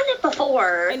already done it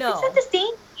before. I know. It's not the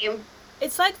same.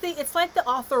 It's like the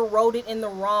author wrote it in the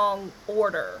wrong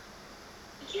order.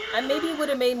 Yeah. And maybe it would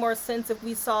have made more sense if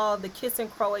we saw the kiss in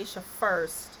Croatia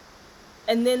first,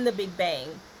 and then the Big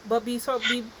Bang.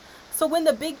 So when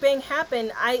the Big Bang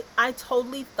happened, I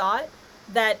totally thought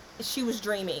that she was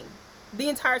dreaming. The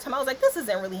entire time I was like, this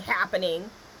isn't really happening.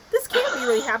 This can't be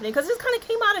really happening, because it just kind of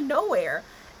came out of nowhere.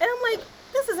 And I'm like,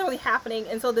 this isn't really happening.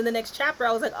 And so then the next chapter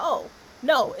I was like, oh,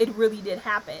 no, it really did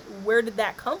happen. Where did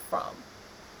that come from?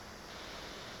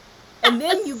 And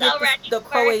then you get the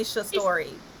Croatia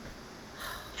story.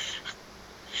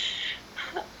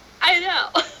 I know.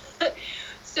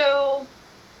 So,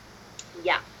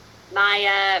 yeah,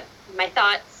 my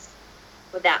thoughts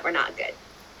with that were not good.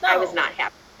 No. I was not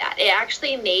happy with that. It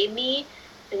actually made me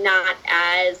not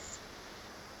as,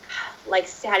 like,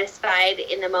 satisfied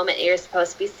in the moment you're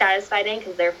supposed to be satisfied in,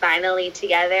 because they're finally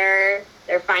together.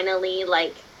 They're finally,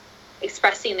 like,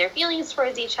 expressing their feelings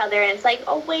towards each other, and it's like,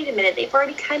 oh, wait a minute, they've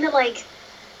already kind of, like,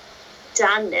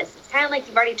 done this. It's kind of like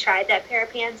you've already tried that pair of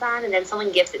pants on, and then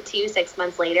someone gives it to you 6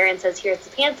 months later and says, here's the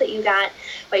pants that you got,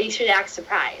 but you should act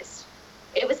surprised.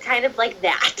 it was kind of like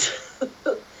that,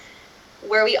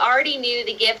 where we already knew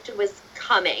the gift was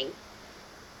coming.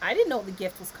 I didn't know the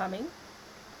gift was coming.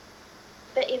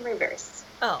 But in reverse.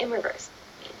 Oh. In reverse.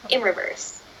 Okay. In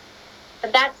reverse.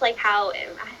 But that's like how, I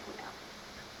don't know.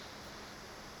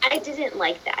 I didn't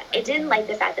like that. I didn't like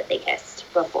the fact that they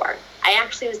kissed before. I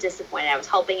actually was disappointed. I was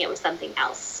hoping it was something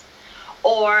else.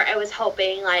 Or I was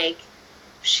hoping, like,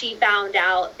 she found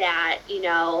out that, you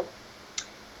know,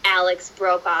 Alex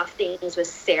broke off things with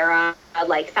Sarah,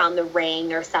 like found the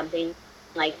ring or something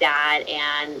like that,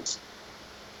 and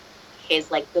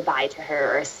his, like, goodbye to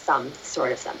her or some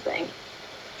sort of something.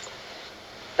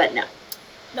 But no.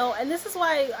 No, and this is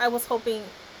why I was hoping,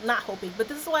 not hoping, but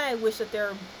this is why I wish that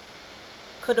there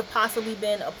could have possibly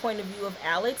been a point of view of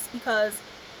Alex, because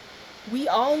we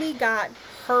only got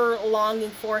her longing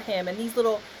for him and these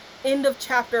little end of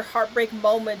chapter heartbreak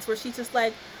moments where she's just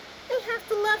like, I have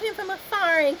to love him from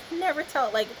afar and can never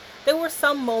tell. Like, there were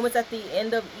some moments at the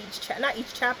end of not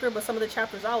each chapter, but some of the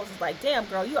chapters I was just like, damn,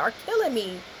 girl, you are killing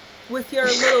me with your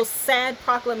little sad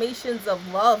proclamations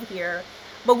of love here.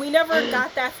 But we never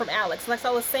got that from Alex. Like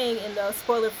I was saying in the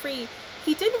spoiler free,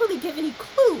 he didn't really give any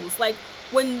clues. Like,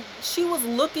 when she was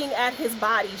looking at his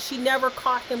body, she never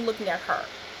caught him looking at her.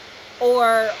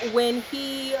 Or when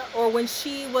she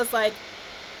was like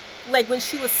when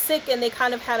she was sick and they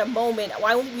kind of had a moment,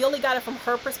 we only got it from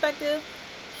her perspective.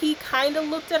 He kind of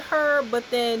looked at her, but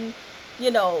then,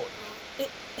 you know,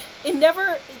 it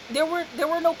never, there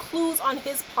were no clues on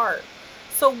his part.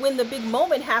 So when the big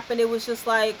moment happened, it was just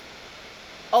like,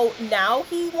 oh, now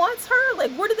he wants her?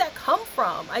 Like, where did that come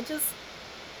from? I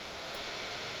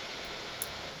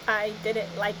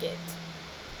didn't like it.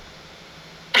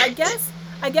 I guess,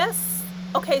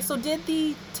 okay, so did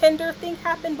the Tinder thing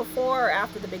happen before or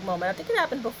after the big moment? I think it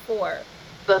happened before.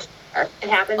 Before. It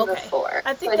happened before.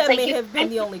 I think so that like may have been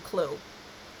the only clue.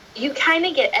 You kind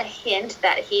of get a hint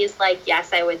that he's like,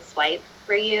 yes, I would swipe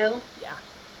for you. Yeah.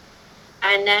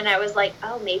 And then I was like,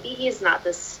 oh, maybe he's not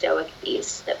the stoic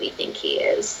beast that we think he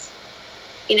is.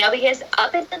 You know, because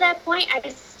up until that point, I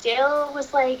still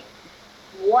was like,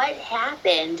 what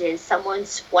happened? Did someone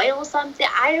spoil something?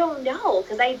 I don't know,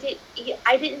 because I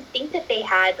didn't think that they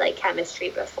had, like, chemistry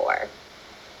before.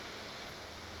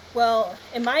 Well,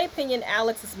 in my opinion,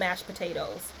 Alex is mashed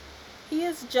potatoes. He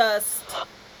is just,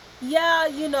 yeah,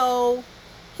 you know,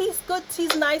 he's good,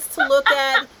 he's nice to look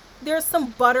at. There's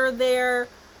some butter there,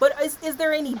 but is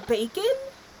there any bacon?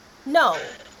 No.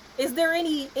 Is there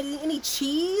any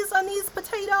cheese on these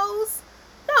potatoes?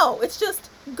 No, it's just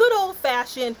good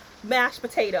old-fashioned mashed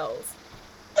potatoes.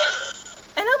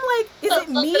 And I'm like, is it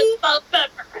me?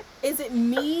 Is it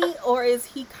me, or is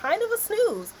he kind of a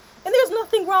snooze? And there's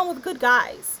nothing wrong with good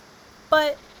guys.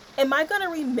 But am I going to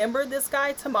remember this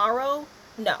guy tomorrow?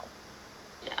 No.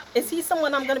 Is he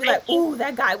someone I'm going to be like, ooh,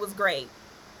 that guy was great?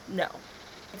 No.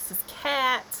 It's his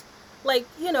cat. Like,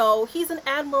 you know, he's an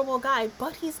admirable guy,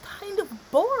 but he's kind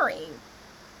of boring.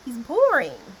 He's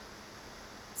boring.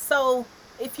 So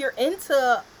if you're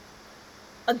into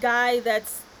a guy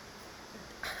that's,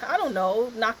 I don't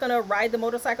know, not going to ride the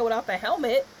motorcycle without the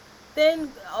helmet,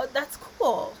 then that's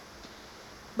cool.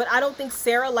 But I don't think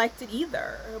Sarah liked it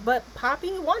either. But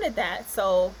Poppy wanted that,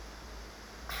 so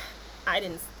I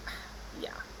didn't, yeah.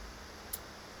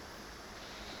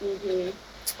 Mm-hmm.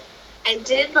 I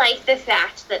did like the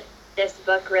fact that this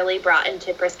book really brought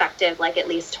into perspective, like at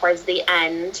least towards the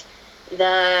end,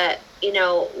 you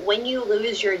know, when you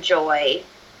lose your joy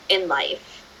in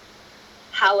life,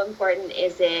 how important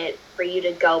is it for you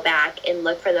to go back and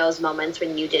look for those moments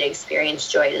when you did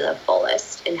experience joy to the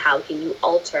fullest, and how can you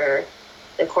alter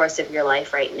the course of your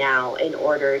life right now in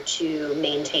order to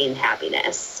maintain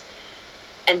happiness?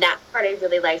 And that part I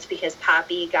really liked, because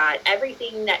Poppy got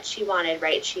everything that she wanted,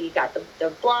 right? She got the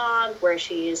blog where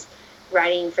she's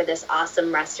writing for this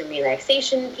awesome rest and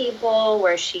relaxation people,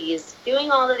 where she's doing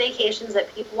all the vacations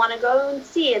that people want to go and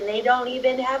see and they don't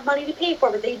even have money to pay for,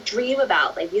 but they dream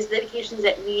about. Like, these are the vacations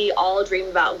that we all dream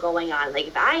about going on. Like,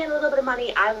 if I had a little bit of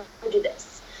money, I would do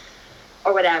this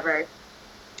or whatever.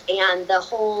 And the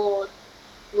whole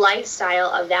lifestyle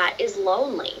of that is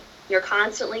lonely. You're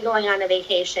constantly going on a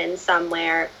vacation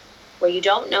somewhere where you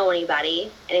don't know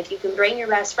anybody, and if you can bring your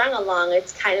best friend along,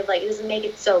 it's kind of like, it doesn't make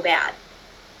it so bad.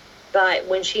 But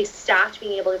when she stopped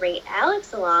being able to bring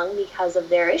Alex along because of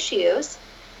their issues,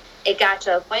 it got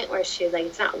to a point where she was like,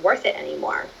 it's not worth it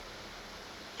anymore.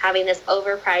 Having this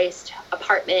overpriced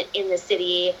apartment in the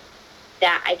city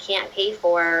that I can't pay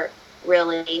for,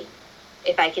 really,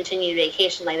 if I continue to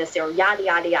vacation like this, yada,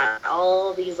 yada, yada,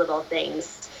 all these little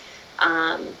things.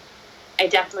 I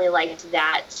definitely liked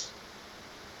that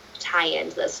tie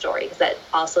into the story because that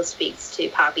also speaks to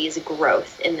Poppy's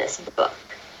growth in this book,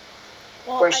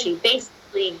 where she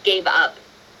basically gave up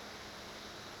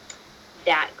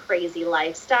that crazy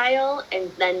lifestyle and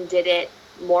then did it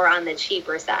more on the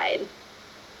cheaper side,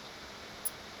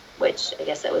 which I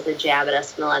guess that was a jab at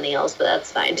us millennials, but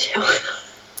that's fine too.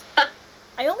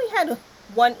 I only had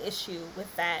one issue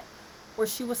with that, where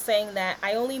she was saying that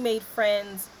I only made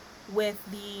friends with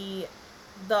the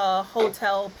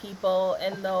hotel people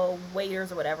and the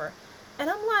waiters or whatever. And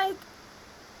I'm like,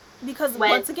 because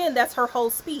once again, that's her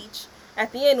whole speech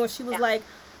at the end, where she was like,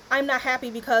 I'm not happy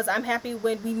because I'm happy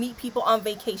when we meet people on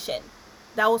vacation.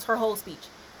 That was her whole speech.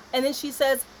 And then she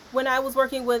says, when I was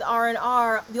working with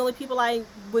R&R, the only people I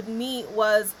would meet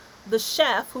was the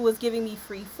chef who was giving me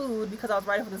free food because I was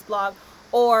writing for this blog,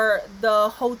 or the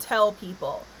hotel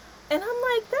people. And I'm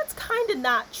like, that's kind of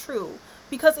not true.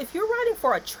 Because if you're writing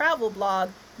for a travel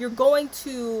blog, you're going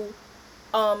to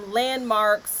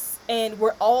landmarks and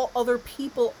where all other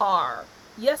people are.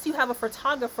 Yes, you have a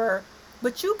photographer,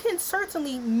 but you can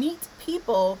certainly meet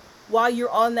people while you're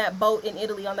on that boat in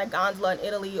Italy, on that gondola in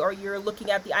Italy, or you're looking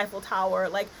at the Eiffel Tower.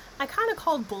 Like, I kind of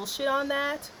called bullshit on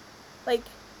that. Like,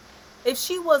 if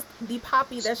she was the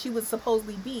Poppy that she would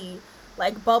supposedly be,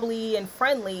 like bubbly and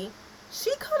friendly,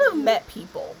 she could have met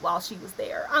people while she was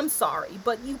there. I'm sorry,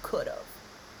 but you could have.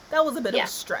 That was a bit of a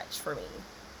stretch for me.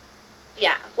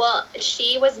 Yeah, well,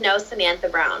 she was no Samantha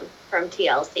Brown from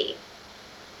TLC.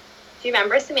 Do you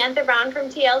remember Samantha Brown from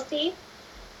TLC?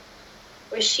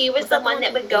 Where she was the one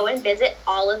that would go and visit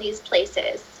all of these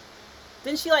places.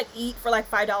 Didn't she like eat for like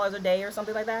 $5 a day or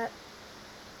something like that?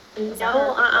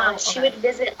 No, She would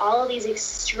visit all of these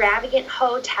extravagant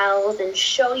hotels and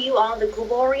show you all the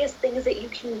glorious things that you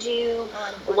can do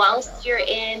whilst you're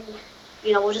in,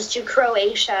 we'll just do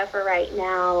Croatia for right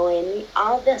now, and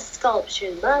all this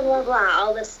sculptures, blah, blah, blah,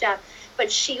 all this stuff.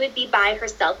 But she would be by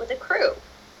herself with a crew.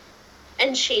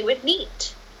 And she would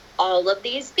meet all of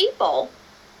these people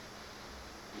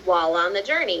while on the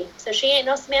journey. So she ain't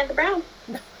no Samantha Brown.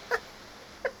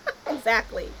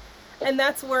 Exactly. And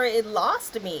that's where it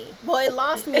lost me. Well, it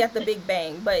lost me at the Big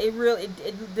Bang, but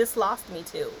this lost me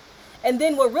too. And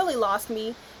then what really lost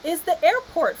me is the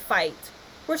airport fight,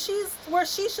 where she's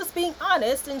just being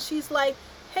honest, and she's like,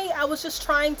 hey, I was just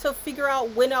trying to figure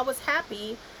out when I was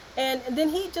happy. And then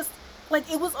he just,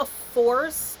 like, it was a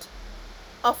forced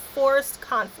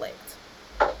conflict.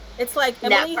 It's like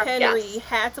Emily Henry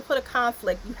had to put a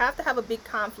conflict. You have to have a big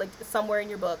conflict somewhere in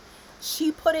your book.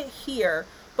 She put it here,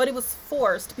 but it was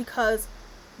forced because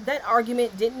that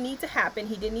argument didn't need to happen.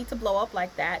 He didn't need to blow up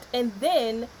like that. And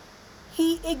then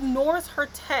he ignores her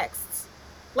texts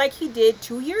like he did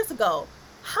 2 years ago.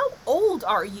 How old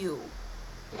are you?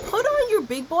 Put on your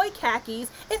big boy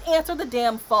khakis and answer the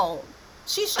damn phone.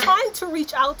 She's trying to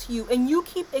reach out to you and you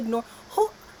keep ignoring.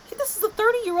 This is a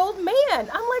 30-year-old man.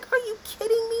 I'm like, are you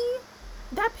kidding me?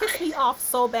 That pissed me off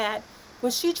so bad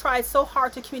when she tried so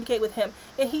hard to communicate with him,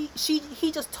 and he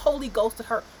just totally ghosted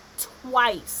her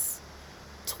twice,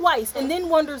 and then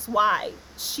wonders why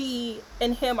she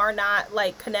and him are not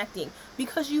like connecting,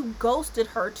 because you ghosted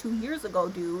her 2 years ago,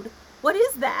 dude. What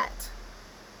is that?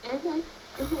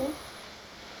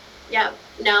 Yeah,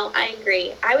 no, I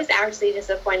agree. I was actually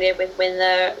disappointed with when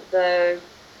the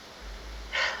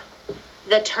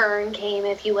turn came,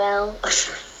 if you will.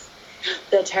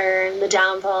 the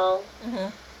downfall.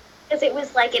 Because it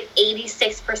was like at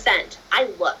 86%. I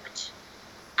looked.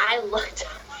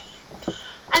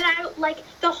 And I, like,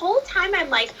 the whole time I'm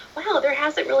like, wow, there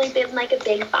hasn't really been, like, a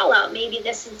big fallout. Maybe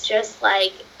this is just,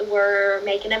 like, we're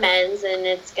making amends and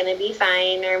it's going to be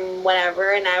fine or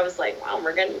whatever. And I was like, wow,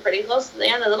 we're getting pretty close to the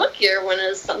end of the book here. When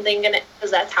is something going to,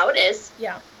 because that's how it is.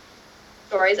 Yeah.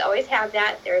 Stories always have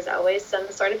that. There's always some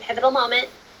sort of pivotal moment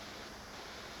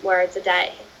where it's a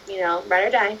die, ride or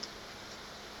die.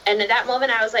 And at that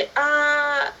moment, I was like,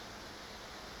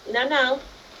 no.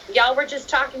 Y'all were just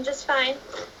talking just fine.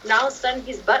 And all of a sudden,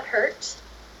 he's butthurt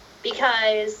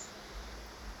because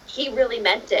he really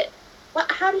meant it. Well,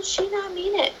 how did she not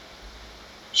mean it?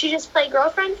 She just played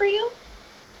girlfriend for you?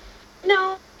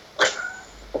 No.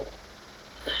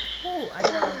 I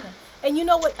don't know. And you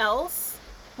know what else?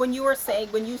 When you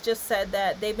just said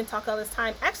that they've been talking all this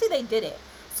time, actually they didn't.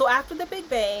 So after the Big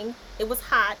Bang, it was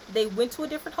hot. They went to a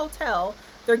different hotel.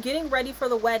 They're getting ready for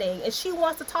the wedding, and she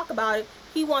wants to talk about it.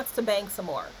 He wants to bang some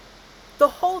more. The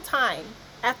whole time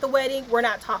at the wedding, we're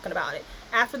not talking about it.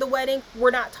 After the wedding, we're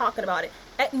not talking about it.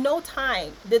 At no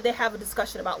time did they have a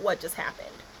discussion about what just happened.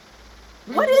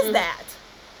 What is that?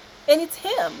 And it's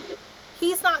him.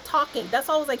 He's not talking. That's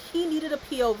why I was like, he needed a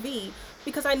POV,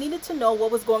 because I needed to know what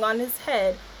was going on in his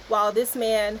head while this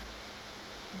man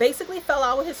basically fell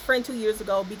out with his friend 2 years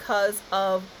ago because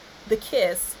of the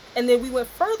kiss, and then we went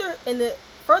further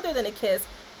than a kiss,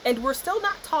 and we're still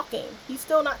not talking. He's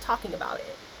still not talking about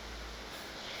it.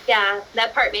 Yeah,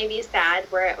 that part made me sad,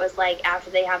 where it was like after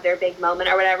they have their big moment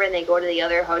or whatever, and they go to the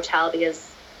other hotel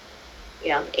because,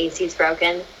 AC's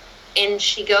broken, and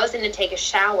she goes in to take a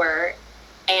shower,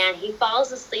 and he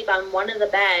falls asleep on one of the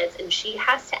beds, and she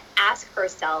has to ask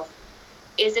herself,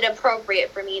 is it appropriate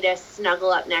for me to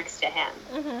snuggle up next to him?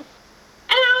 Mm-hmm. And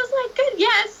I was like, good,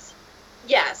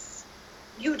 yes,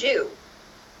 you do.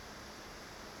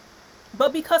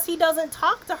 But because he doesn't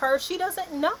talk to her, she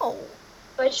doesn't know.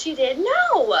 But she did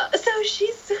know. So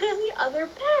she's in the other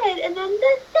bed, and then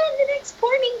the next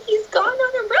morning he's gone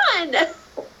on a run.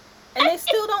 And they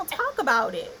still don't talk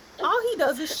about it. All he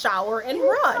does is shower and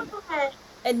run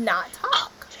and not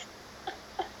talk.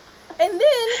 And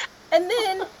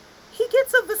then he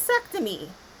gets a vasectomy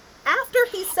after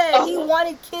he said he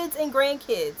wanted kids and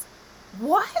grandkids.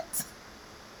 What?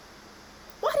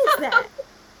 What is that?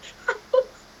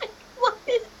 What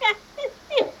is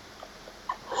happening?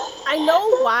 I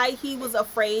know why he was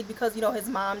afraid, because, his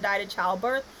mom died of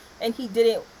childbirth, and he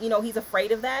didn't, he's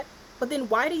afraid of that. But then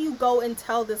why do you go and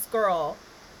tell this girl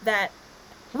that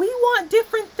we want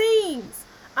different things?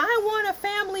 I want a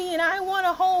family and I want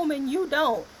a home and you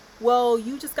don't. Well,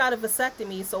 you just got a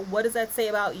vasectomy, so what does that say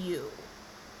about you?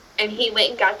 And he went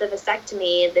and got the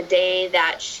vasectomy the day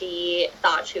that she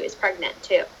thought she was pregnant,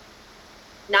 too.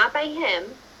 Not by him,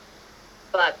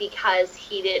 but because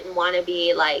he didn't want to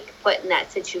be, put in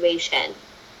that situation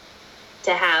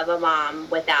to have a mom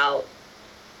without,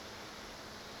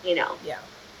 Yeah.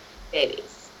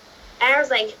 babies. And I was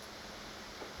like,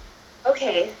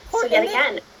 okay, so yet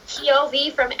again,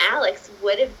 POV from Alex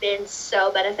would have been so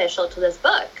beneficial to this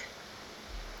book.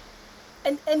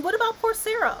 And what about poor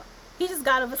Sarah? He just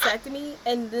got a vasectomy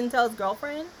and didn't tell his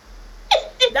girlfriend?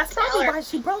 That's probably why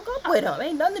she broke up with him.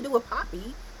 Ain't nothing to do with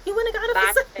Poppy. He went and got a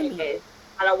vasectomy.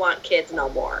 I don't want kids no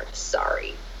more.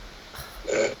 Sorry.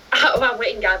 I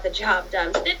went and got the job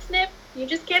done. Snip, snip. You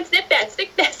just can't snip that.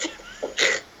 Stick that.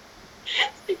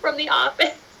 Stick from The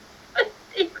Office.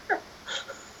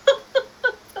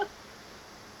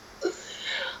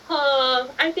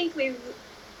 I think we've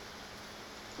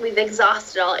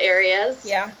exhausted all areas.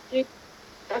 Yeah.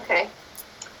 Okay.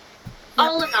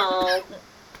 All in all,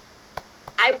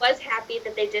 I was happy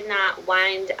that they did not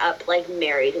wind up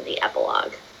married in the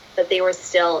epilogue. That they were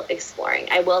still exploring.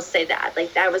 I will say that.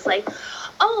 That was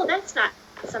oh, that's not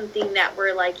something that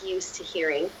we're used to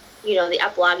hearing. The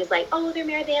epilogue is oh, they're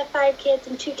married, they have 5 kids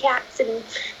and 2 cats, and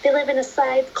they live in a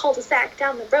side cul-de-sac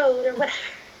down the road or whatever.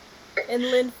 In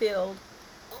Linfield.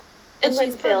 In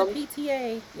She's part Linfield. of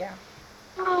PTA. Yeah.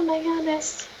 Oh my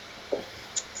goodness.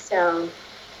 So,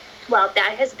 well,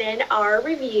 that has been our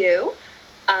review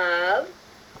of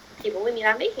People We Meet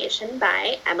on Vacation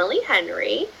by Emily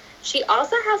Henry. She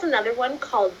also has another one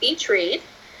called Beach Read.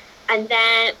 And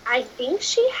then I think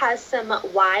she has some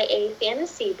YA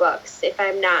fantasy books, if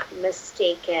I'm not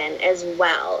mistaken, as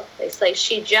well. It's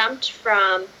she jumped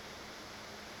from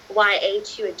YA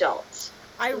to adult.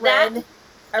 I read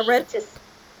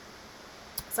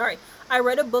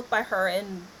a book by her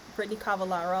and Brittany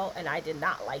Cavallaro, and I did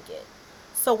not like it.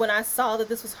 So when I saw that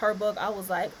this was her book, I was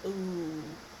like, ooh.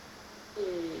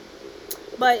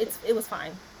 But it was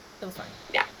fine. It was fine.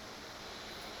 Yeah.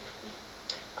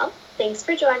 Well, thanks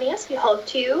for joining us. We hope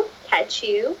to catch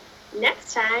you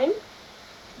next time.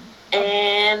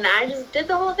 And I just did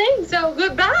the whole thing, so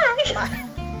goodbye. Bye.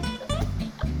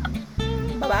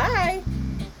 Bye-bye.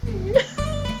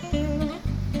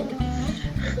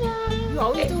 You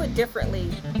always do it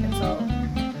differently. And so